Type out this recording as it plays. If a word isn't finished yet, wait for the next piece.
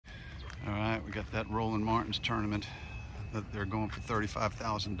We got that Roland Martin's tournament that they're going for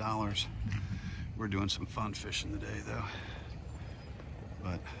 $35,000. We're doing some fun fishing today though.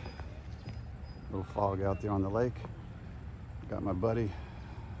 But a little fog out there on the lake. Got my buddy.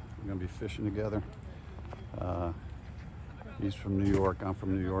 We're gonna be fishing together. He's from New York, I'm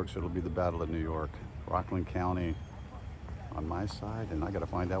from New York, so it'll be the Battle of New York. Rockland County on my side, and I gotta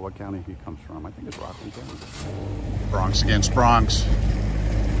find out what county he comes from. I think it's Rockland County. Bronx against Bronx.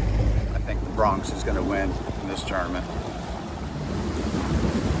 I think the Bronx is gonna win in this tournament.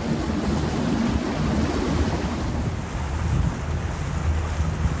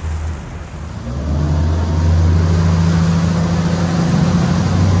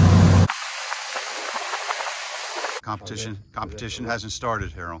 Competition hasn't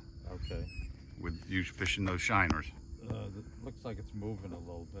started, Harold. Okay. With you fishing those shiners. It looks like it's moving a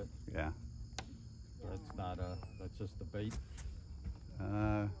little bit. Yeah. That's not that's just the bait.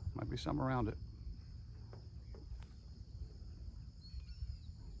 Might be something around it.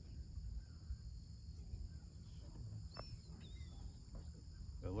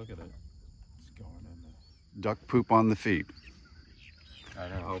 Yeah, look at it. It's going in there. Duck poop on the feet. I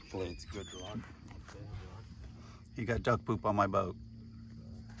don't know. Hopefully it's good luck. He got duck poop on my boat.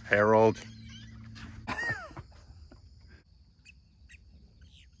 Harold.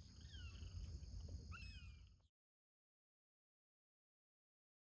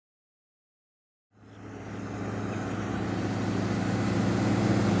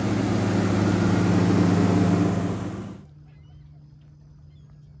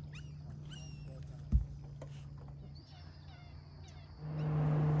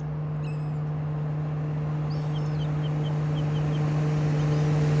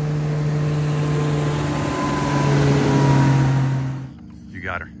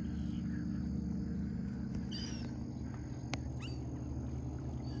 Got her.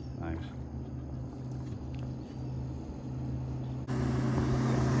 Nice.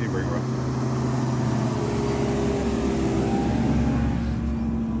 Hey, bring her up.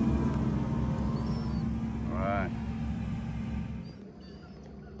 All right.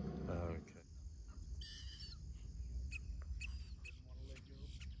 Okay.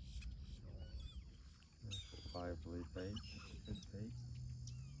 Lively bait. Good bait.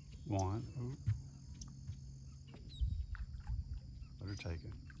 One. Ooh. Let her take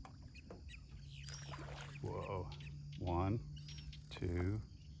it. Whoa. 1, 2,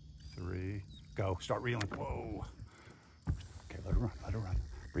 3. Go. Start reeling. Whoa. Okay, let her run. Let her run.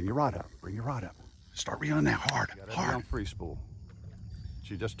 Bring your rod up. Bring your rod up. Start reeling now. Hard. Hard. On free spool.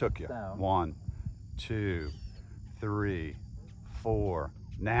 She just took you. Down. 1, 2, 3, 4.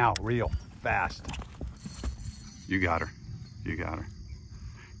 Now reel. Fast. You got her. You got her.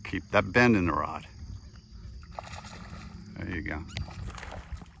 Keep that bend in the rod. There you go.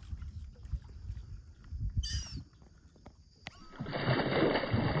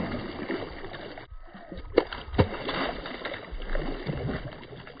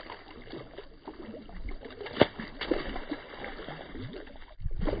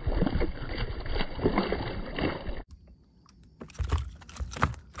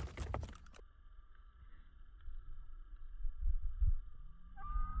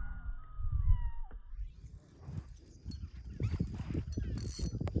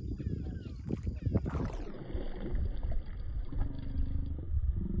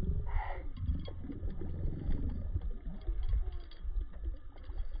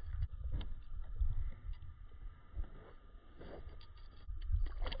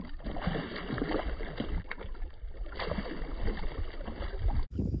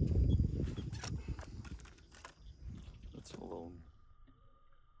 That's a little.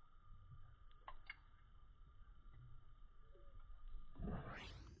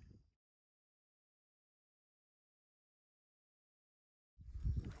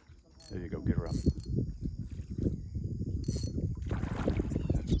 There you go. Get her up.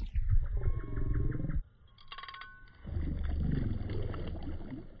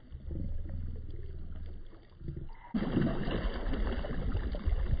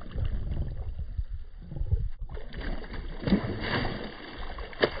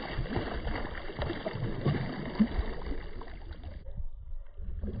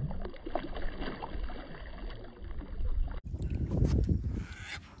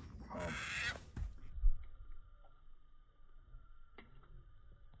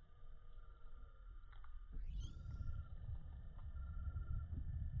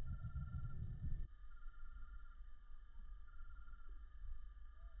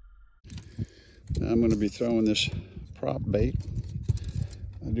 Now I'm going to be throwing this prop bait.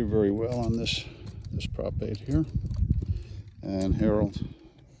 I do very well on this prop bait here. And Harold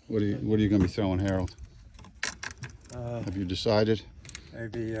What are you going to be throwing, Harold? Have you decided?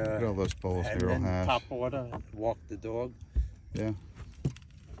 Maybe Look at all those poles and Harold then has. top water, walk the dog. Yeah.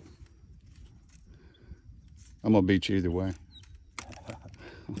 I'm gonna beat you either way.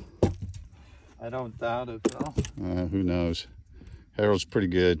 I don't doubt it, though. Who knows? Harold's pretty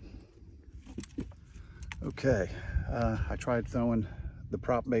good. Okay, I tried throwing the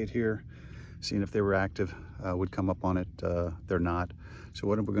prop bait here, seeing if they were active, would come up on it. They're not. So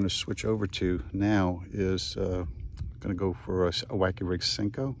what we're going to switch over to now is going to go for a Wacky Rig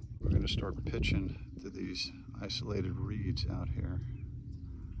Cinco. We're going to start pitching to these isolated reeds out here.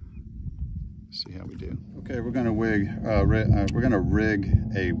 See how we do. Okay, we're going to rig a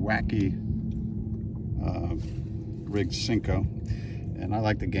Wacky Rig Cinco, and I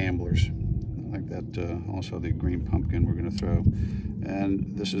like the gamblers. I like that. Also the green pumpkin we're going to throw.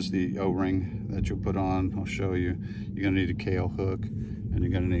 And this is the O-ring that you'll put on. I'll show you. You're going to need a kale hook, and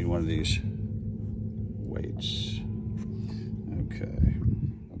you're going to need one of these weights. Okay.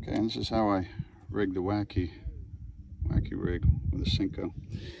 Okay, and this is how I rig the Wacky Rig with a Cinco.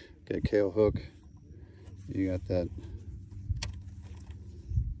 Okay, kale hook. You got that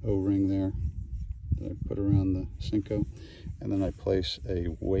O-ring there that I put around the Cinco, and then I place a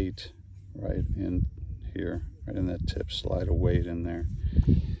weight right in here, right in that tip. Slide a weight in there,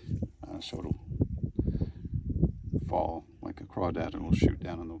 so it'll fall like a crawdad, and will shoot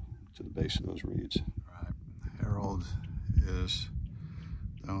down to the base of those reeds. All right, Harold is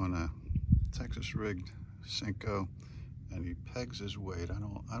throwing a Texas rigged Cinco, and he pegs his weight. I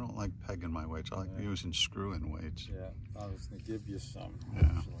don't like pegging my weights. I like using screw-in weights. Yeah, I was gonna give you some. Yeah.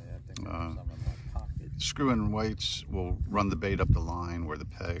 Actually, I think I have some in my pocket. Screw-in weights will run the bait up the line where the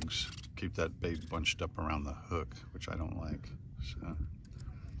pegs keep that bait bunched up around the hook, which I don't like. So, all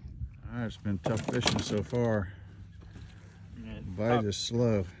right, it's been tough fishing so far. Yeah, Bite is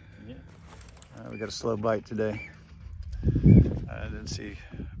slow. Yeah. We got a slow bite today. I didn't see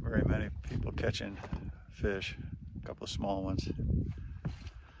very many people catching fish. A couple of small ones.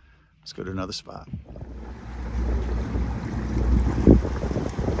 Let's go to another spot.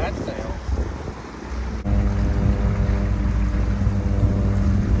 That sail.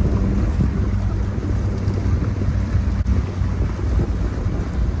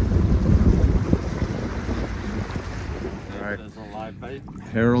 All right. There's a live bait.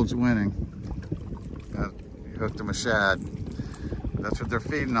 Harold's winning. He hooked him a shad. That's what they're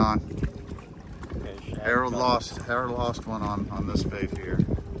feeding on. Okay, Harold lost one on this bait here.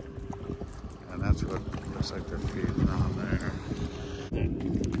 And that's what looks like they're feeding on there.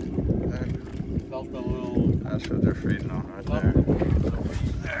 Felt a little. That's what they're feeding on right there.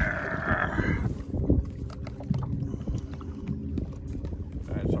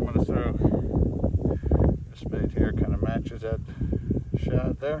 Alright, so I'm gonna throw this bait here, kind of matches that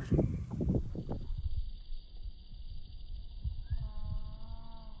shad there.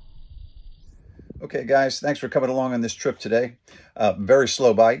 Okay guys, thanks for coming along on this trip today. Very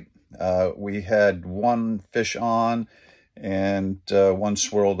slow bite. We had one fish on and one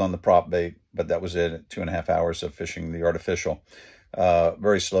swirled on the prop bait, but that was it. 2.5 hours of fishing the artificial.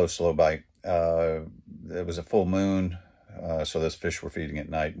 Very slow bite. It was a full moon, so those fish were feeding at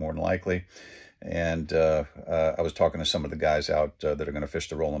night more than likely. And I was talking to some of the guys out that are going to fish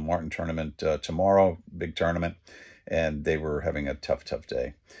the Roland Martin tournament tomorrow, big tournament, and they were having a tough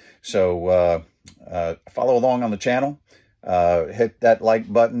day. So follow along on the channel, hit that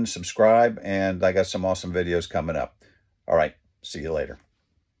like button, subscribe, and I got some awesome videos coming up. All right, see you later.